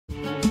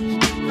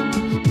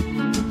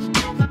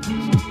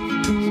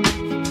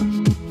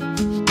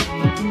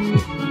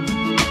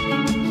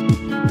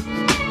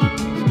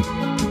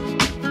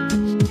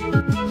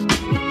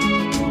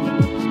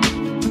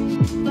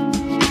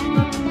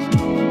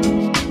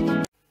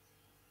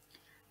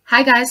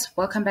Hi guys,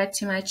 welcome back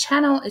to my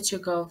channel. It's your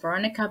girl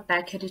Veronica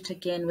back at it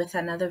again with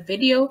another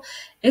video.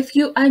 If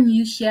you are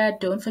new here,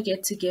 don't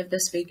forget to give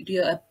this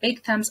video a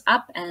big thumbs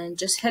up and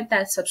just hit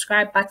that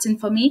subscribe button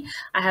for me.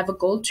 I have a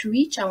goal to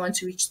reach. I want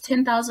to reach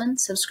 10,000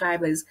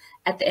 subscribers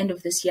at the end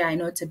of this year. I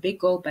know it's a big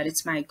goal, but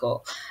it's my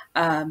goal.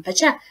 But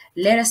yeah,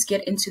 let us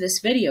get into this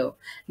video.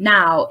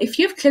 Now, if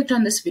you've clicked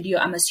on this video,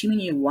 I'm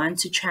assuming you want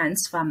to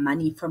transfer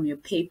money from your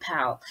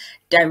PayPal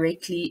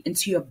directly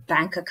into your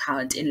bank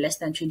account in less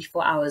than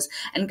 24 hours.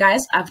 And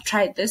guys, I've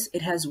tried this.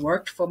 It has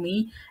worked for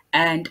me.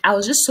 And I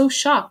was just so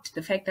shocked.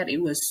 The fact that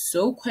it was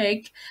so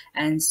quick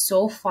and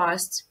so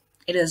fast.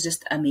 It is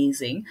just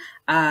amazing.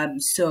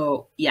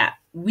 So yeah,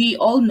 we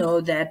all know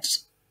that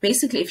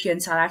basically, if you're in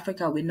South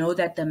Africa, we know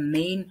that the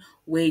main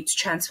way to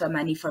transfer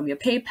money from your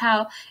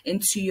PayPal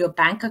into your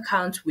bank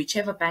account,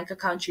 whichever bank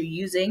account you're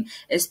using,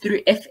 is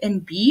through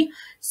FNB.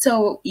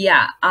 So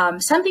yeah,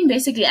 something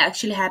basically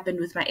actually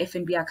happened with my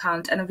FNB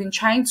account, and I've been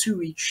trying to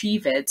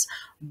retrieve it,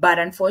 but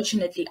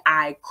unfortunately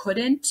I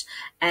couldn't.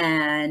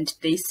 And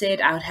they said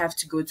I would have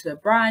to go to the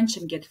branch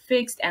and get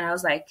fixed. And I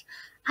was like,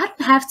 I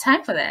don't have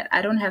time for that.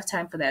 I don't have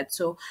time for that.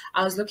 So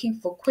I was looking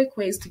for quick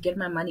ways to get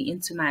my money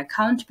into my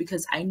account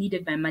because I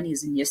needed my money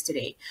as in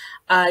yesterday.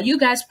 You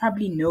guys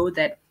probably know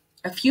that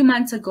a few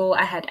months ago,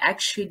 I had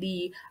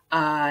actually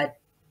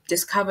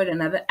discovered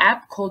another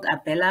app called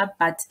Abella,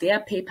 but their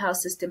PayPal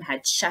system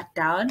had shut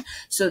down.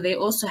 So they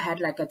also had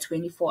like a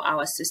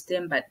 24-hour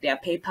system, but their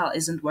PayPal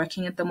isn't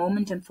working at the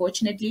moment,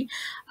 unfortunately.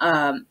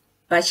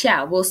 But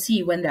yeah, we'll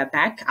see when they're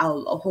back.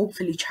 I'll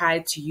hopefully try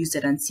to use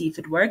it and see if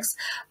it works.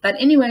 But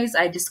anyways,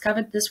 I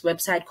discovered this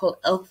website called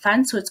Elk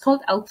Funds. So it's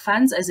called Elk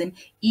Funds as in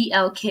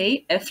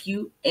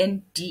ELKFUNDS.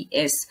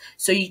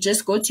 So you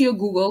just go to your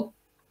Google,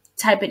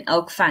 type in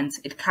Elk Funds.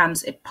 It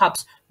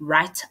pops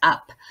right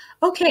up.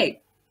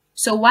 Okay,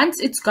 so once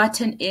it's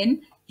gotten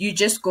in, you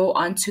just go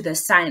on to the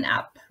sign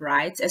up,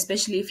 right?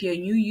 Especially if you're a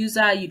new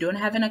user, you don't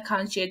have an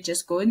account yet,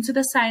 just go into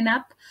the sign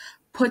up.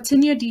 Put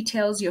in your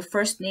details, your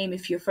first name.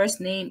 If your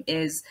first name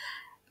is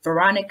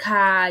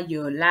Veronica,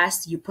 you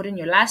put in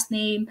your last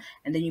name,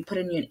 and then you put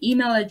in your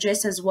email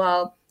address as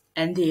well.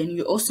 And then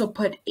you also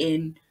put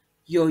in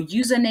your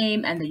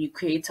username, and then you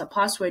create a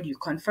password. You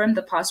confirm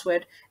the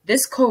password.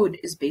 This code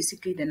is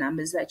basically the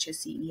numbers that you're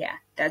seeing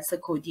here. That's the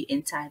code you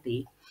enter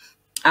there.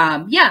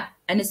 Yeah,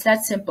 and it's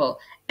that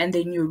simple. And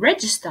then you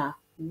register.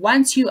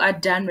 Once you are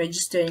done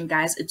registering,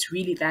 guys, it's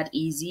really that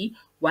easy.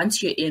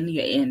 Once you're in,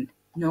 you're in.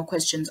 No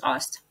questions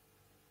asked.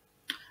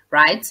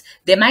 Right?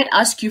 They might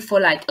ask you for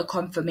like a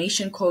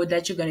confirmation code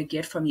that you're going to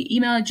get from your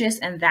email address,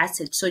 and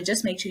that's it. So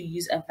just make sure you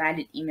use a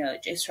valid email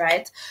address,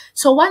 right?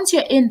 So once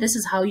you're in, this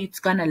is how it's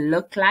going to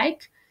look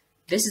like.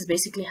 This is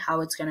basically how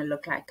it's going to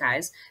look like,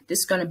 guys. This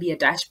is going to be a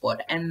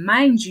dashboard. And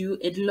mind you,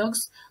 it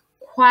looks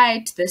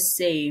quite the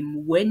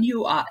same when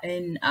you are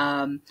in,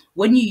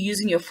 when you're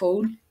using your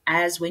phone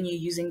as when you're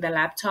using the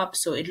laptop.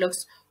 So it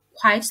looks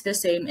quite the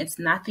same. It's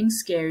nothing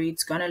scary.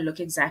 It's gonna look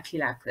exactly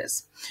like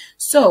this.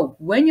 So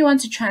when you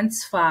want to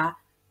transfer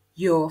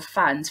your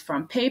funds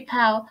from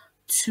PayPal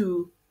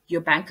to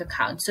your bank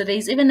account, so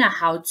there's even a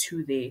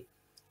how-to there.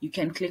 You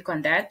can click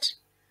on that,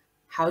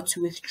 how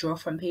to withdraw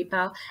from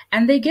PayPal,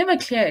 and they give a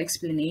clear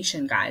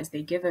explanation, guys.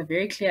 They give a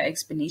very clear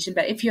explanation.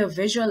 But if you're a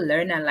visual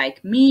learner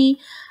like me,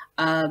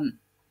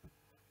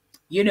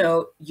 you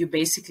know, you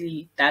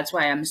basically, that's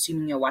why I'm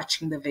assuming you're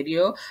watching the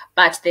video,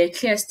 but they're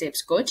clear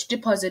steps. Go to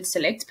deposit,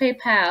 select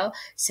PayPal,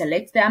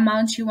 select the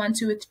amount you want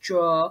to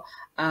withdraw,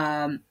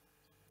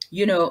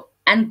 you know,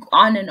 and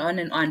on and on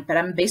and on. But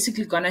I'm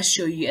basically going to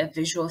show you a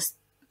visual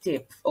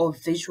step or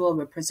visual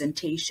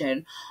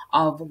representation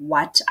of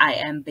what I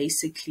am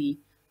basically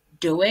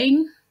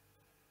doing.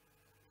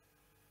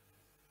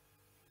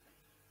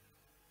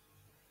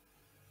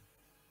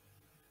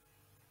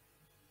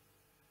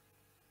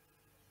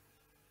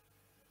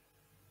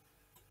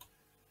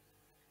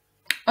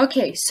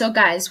 Okay, so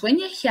guys, when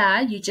you're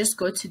here, you just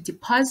go to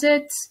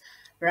deposits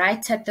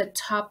right at the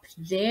top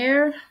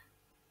there.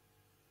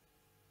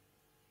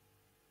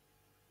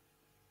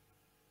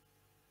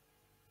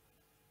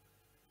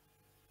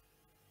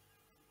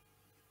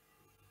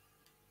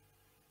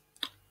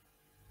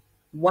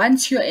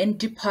 Once you're in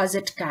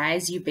deposit,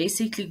 guys, you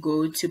basically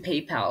go to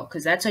PayPal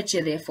because that's what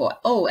you're there for.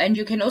 Oh, and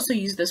you can also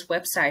use this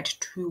website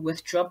to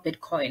withdraw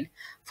Bitcoin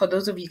for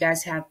those of you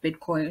guys who have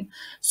Bitcoin.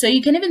 So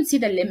you can even see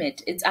the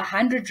limit. It's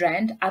 100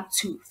 Rand up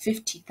to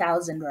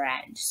 50,000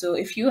 Rand. So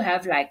if you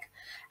have like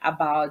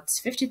about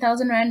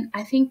 50,000 Rand,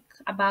 I think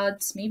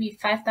about maybe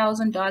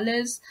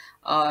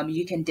 $5,000,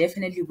 you can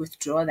definitely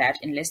withdraw that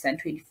in less than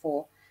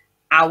 24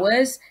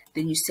 hours.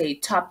 Then you say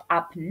top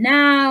up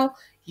now.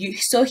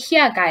 So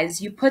here,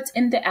 guys, you put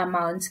in the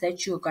amount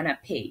that you're gonna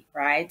pay,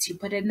 right? You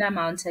put in the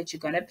amount that you're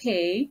gonna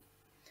pay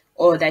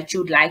or that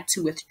you'd like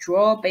to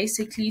withdraw,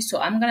 basically. So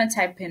I'm gonna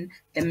type in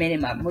the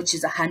minimum, which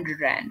is 100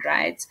 Rand,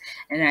 right?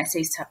 And I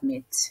say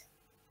submit.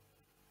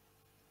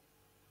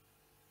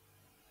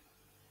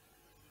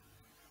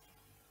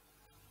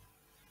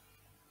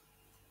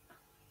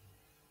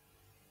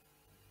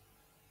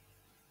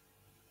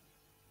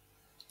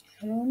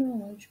 I don't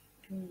know.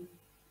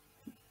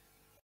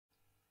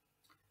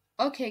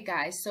 Okay,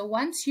 guys, so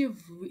once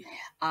you've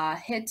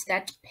hit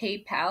that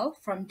PayPal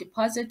from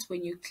deposit,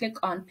 when you click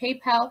on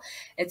PayPal,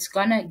 it's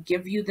gonna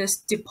give you this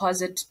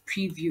deposit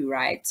preview,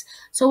 right?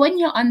 So when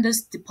you're on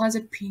this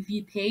deposit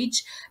preview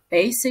page,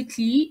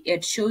 basically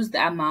it shows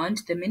the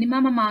amount, the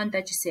minimum amount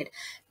that you said.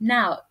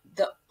 Now,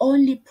 the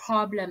only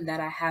problem that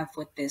I have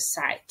with this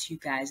site, you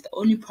guys, the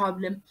only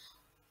problem,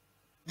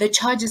 the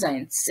charges are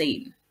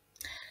insane.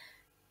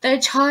 The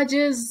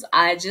charges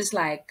are just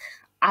like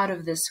out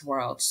of this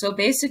world. So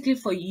basically,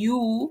 for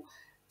you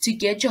to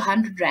get your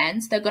 100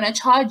 rands, they're gonna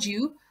charge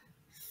you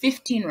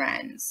 15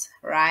 rands,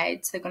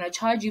 right? They're gonna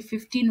charge you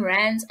 15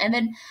 rands, and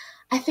then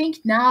I think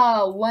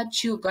now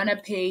what you're gonna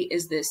pay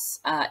is this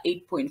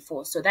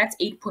 8.4. So that's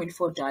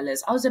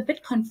 $8.4. I was a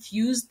bit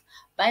confused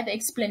by the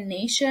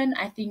explanation.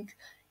 I think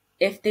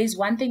if there's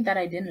one thing that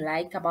I didn't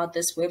like about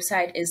this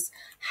website is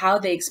how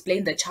they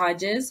explain the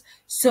charges.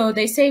 So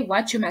they say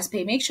what you must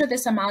pay. Make sure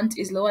this amount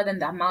is lower than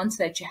the amount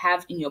that you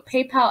have in your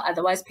PayPal.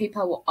 Otherwise,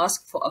 PayPal will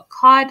ask for a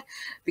card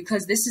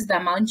because this is the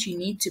amount you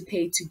need to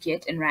pay to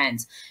get in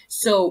rands.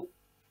 So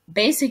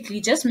basically,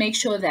 just make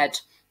sure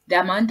that the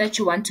amount that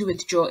you want to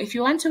withdraw, if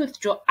you want to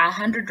withdraw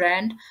 100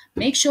 rand,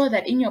 make sure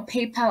that in your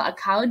PayPal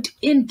account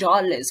in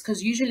dollars,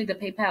 because usually the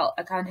PayPal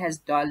account has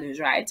dollars,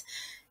 right?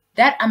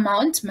 That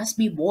amount must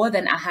be more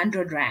than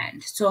 100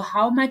 rand. So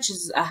how much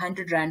is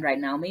 100 rand right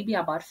now? Maybe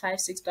about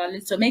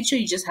 $5-6. So make sure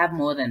you just have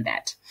more than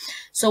that.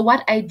 So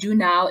what I do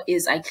now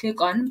is I click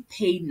on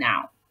pay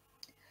now.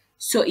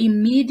 So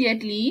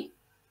immediately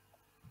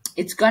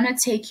it's gonna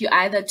take you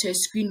either to a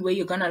screen where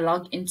you're gonna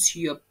log into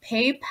your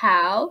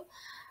PayPal.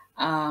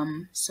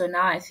 So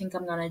now I think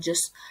I'm gonna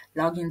just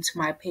log into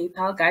my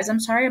PayPal. Guys, I'm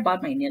sorry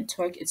about my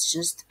network. It's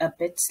just a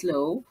bit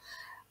slow.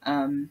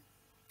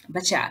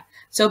 But yeah,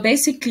 so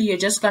basically you're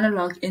just gonna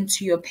log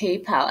into your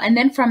PayPal, and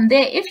then from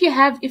there, if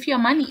your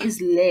money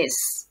is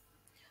less,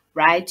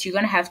 right, you're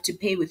gonna have to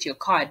pay with your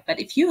card. But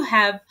if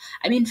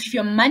if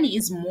your money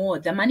is more,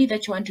 the money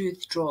that you want to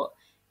withdraw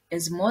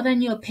is more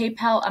than your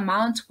PayPal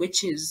amount,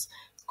 which is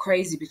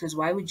crazy because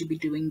why would you be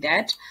doing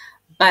that?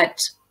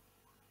 But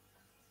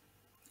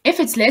if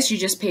it's less, you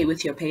just pay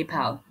with your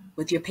PayPal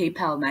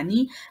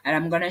money. And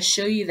I'm going to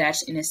show you that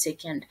in a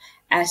second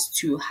as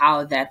to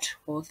how that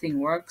whole thing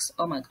works.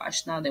 Oh my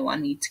gosh, now they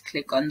want me to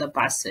click on the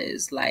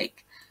buses.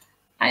 Like,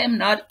 I am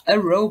not a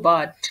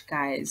robot,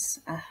 guys.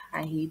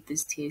 I hate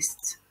this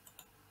test.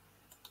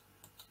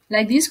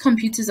 Like, these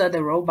computers are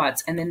the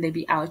robots, and then they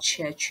be out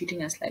here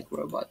treating us like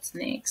robots.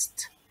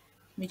 Next.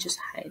 Let me just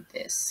hide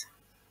this.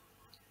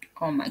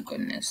 Oh my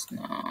goodness,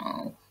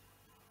 no.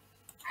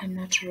 I'm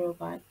not a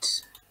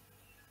robot.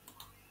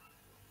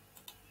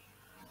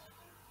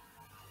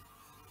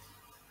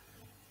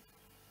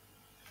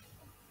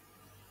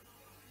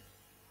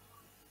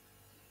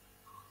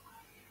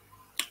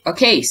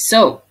 Okay,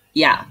 so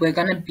yeah, we're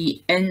gonna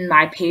be in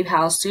my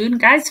PayPal soon.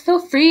 Guys, feel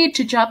free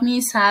to drop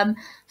me some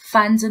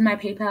funds in my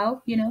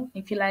PayPal,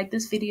 if you like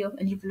this video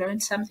and you've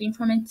learned something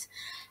from it.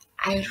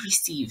 I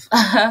receive.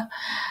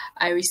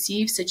 I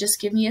receive, so just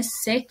give me a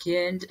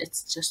second.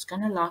 It's just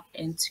gonna log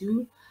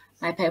into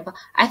my PayPal.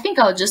 I think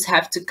I'll just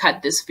have to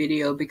cut this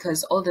video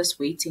because all this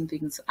waiting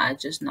things are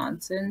just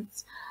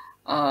nonsense.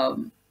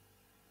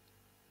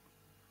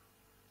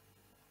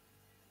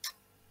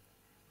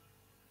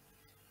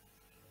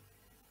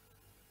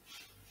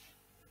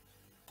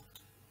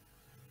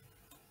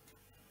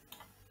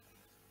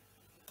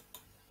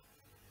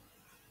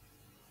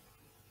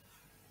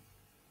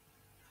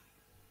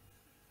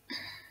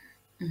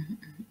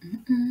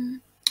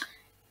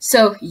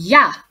 So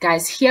yeah,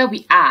 guys, here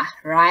we are,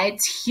 right?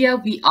 Here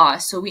we are.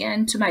 So we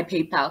enter my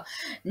PayPal.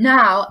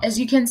 Now, as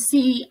you can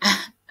see,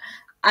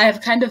 I have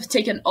kind of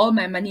taken all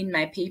my money in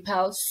my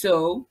PayPal.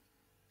 So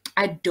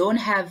I don't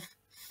have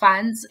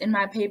funds in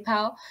my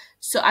PayPal.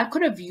 So I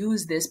could have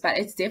used this, but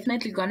it's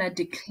definitely gonna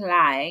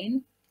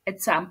decline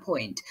at some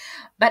point.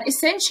 But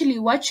essentially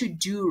what you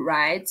do,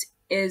 right,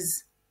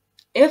 is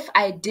if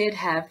I did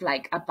have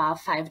like about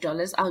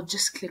 $5, I'll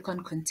just click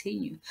on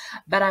continue.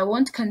 But I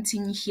won't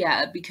continue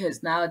here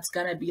because now it's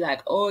gonna be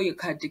like, oh, your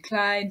card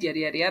declined, yada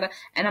yada yada.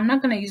 And I'm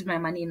not gonna use my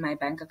money in my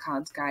bank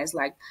account, guys.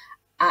 Like,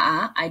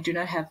 I do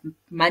not have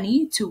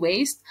money to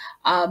waste.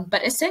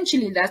 But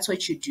essentially that's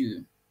what you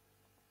do,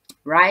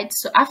 right?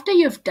 So after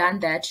you've done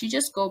that, you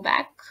just go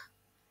back.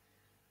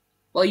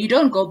 Well, you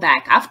don't go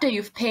back. After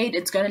you've paid,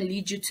 it's going to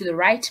lead you to the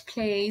right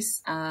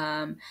place.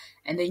 And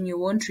then you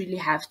won't really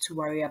have to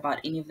worry about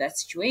any of that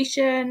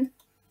situation.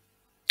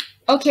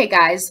 Okay,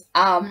 guys,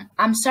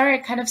 I'm sorry I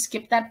kind of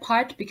skipped that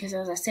part because,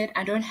 as I said,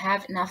 I don't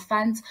have enough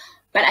funds.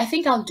 But I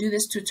think I'll do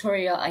this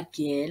tutorial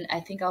again. I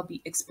think I'll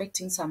be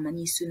expecting some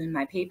money soon in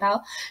my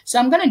PayPal. So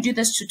I'm going to do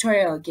this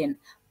tutorial again.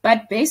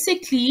 But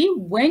basically,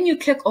 when you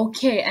click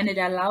OK and it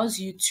allows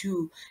you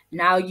to,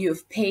 now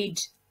you've paid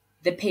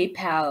the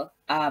PayPal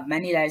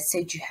money that I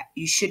said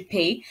you should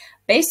pay,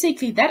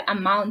 basically that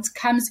amount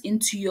comes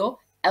into your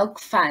Elk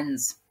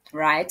Funds,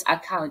 right,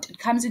 account. It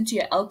comes into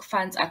your Elk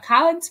Funds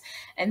account,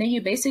 and then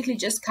you basically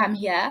just come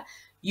here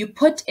you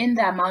put in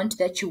the amount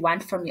that you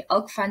want from your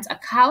Elk Funds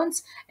account,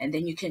 and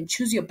then you can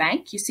choose your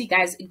bank. You see,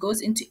 guys, it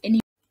goes into any.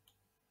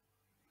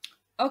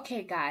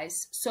 Okay,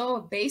 guys. So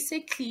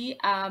basically,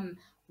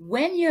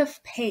 when you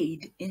have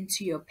paid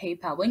into your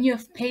PayPal, when you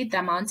have paid the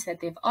amount that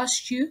they've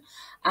asked you,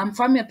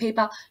 from your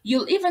PayPal,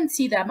 you'll even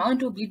see the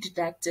amount will be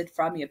deducted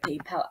from your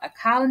PayPal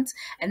account,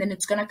 and then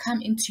it's gonna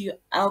come into your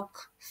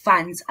Elk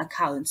Funds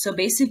account. So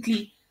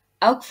basically,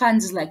 Elk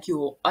Funds is like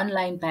your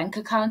online bank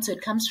account. So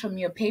it comes from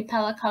your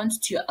PayPal account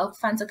to your Elk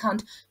Funds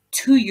account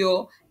to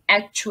your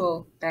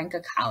actual bank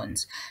account.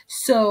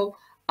 So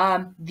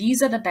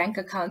these are the bank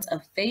accounts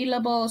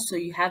available. So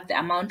you have the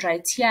amount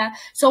right here.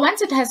 So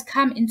once it has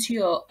come into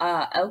your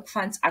Elk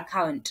Funds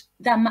account,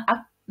 the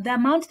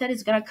amount that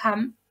is going to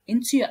come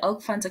into your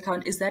Elk Funds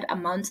account is that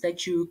amount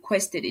that you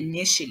requested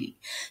initially.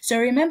 So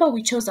remember,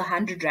 we chose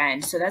 100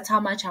 Rand. So that's how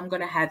much I'm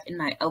going to have in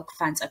my Elk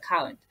Funds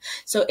account.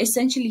 So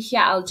essentially here,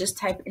 I'll just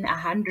type in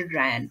 100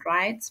 Rand,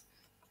 right?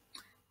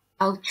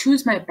 I'll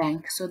choose my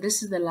bank. So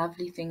this is the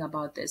lovely thing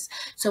about this.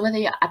 So whether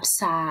you're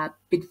Absa,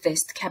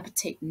 Bidvest,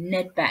 Capitec,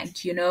 Nedbank,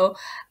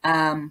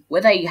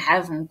 whether you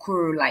have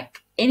Mkuru, like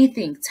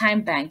anything,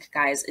 Time Bank,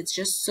 guys, it's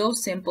just so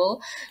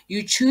simple.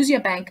 You choose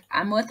your bank.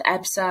 I'm with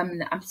Absa, I'm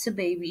an Absa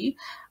baby.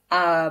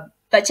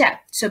 But yeah,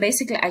 so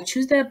basically I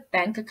choose the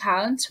bank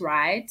account,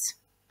 right?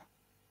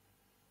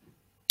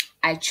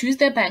 I choose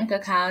the bank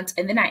account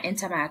and then I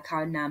enter my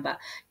account number.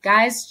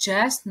 Guys,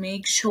 just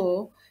make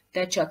sure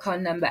that your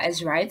account number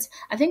is right.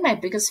 I think my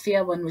biggest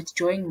fear when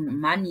withdrawing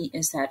money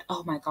is that,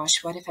 oh my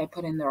gosh, what if I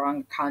put in the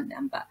wrong account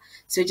number?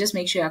 So just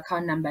make sure your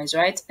account number is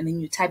right and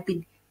then you type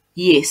in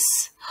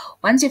yes.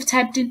 Once you've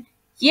typed in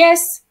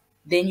yes,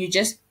 then you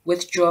just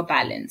withdraw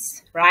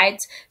balance, right?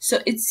 So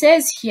it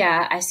says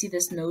here, I see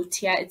this note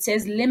here, it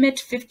says limit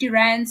 50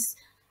 rands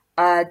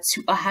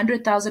to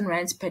 100,000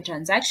 rands per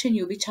transaction.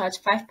 You'll be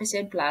charged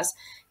 5% plus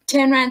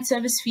 10 rand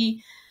service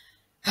fee.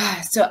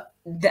 So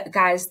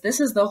guys, this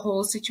is the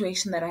whole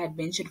situation that I had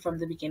mentioned from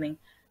the beginning.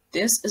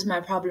 This is my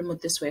problem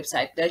with this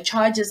website. The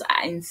charges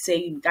are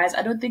insane, guys.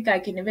 I don't think I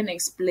can even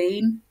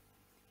explain.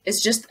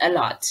 It's just a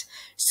lot.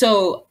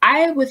 So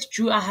I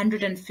withdrew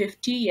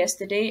 150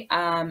 yesterday,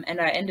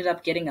 and I ended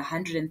up getting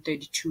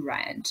 132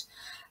 Rand.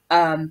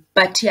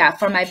 But yeah,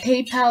 for my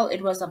PayPal,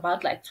 it was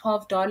about like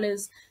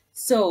 $12.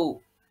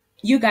 So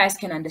you guys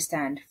can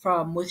understand,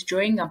 from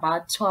withdrawing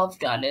about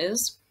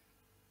 $12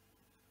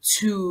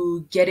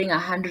 to getting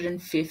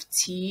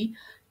 150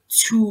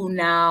 to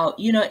now,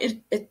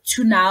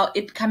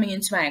 it coming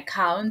into my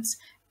account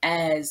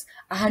as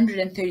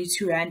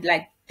 132 Rand.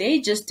 Like, they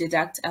just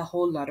deduct a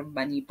whole lot of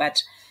money.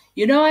 But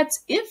you know what?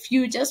 If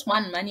you just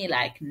want money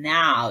like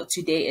now,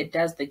 today, it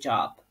does the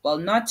job. Well,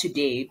 not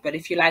today, but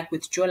if you like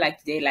withdraw like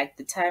today, like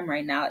the time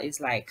right now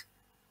is like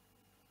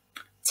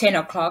 10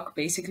 o'clock.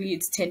 Basically,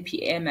 it's 10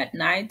 p.m. at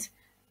night.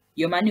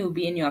 Your money will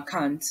be in your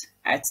account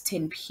at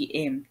 10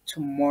 p.m.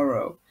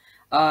 tomorrow.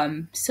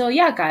 So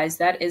yeah, guys,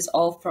 that is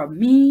all from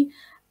me.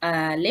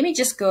 Let me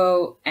just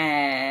go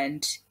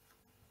and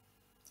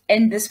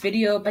end this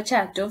video. But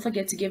yeah, don't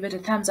forget to give it a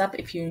thumbs up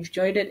if you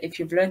enjoyed it, if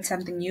you've learned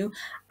something new.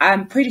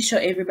 I'm pretty sure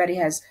everybody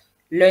has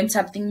learned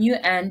something new.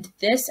 And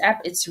this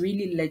app, it's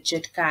really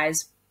legit,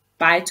 guys.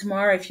 By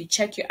tomorrow, if you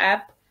check your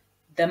app,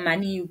 the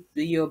money,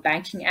 your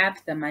banking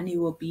app, the money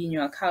will be in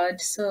your account.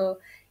 So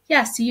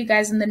yeah, see you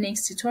guys in the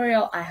next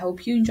tutorial. I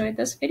hope you enjoyed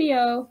this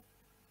video.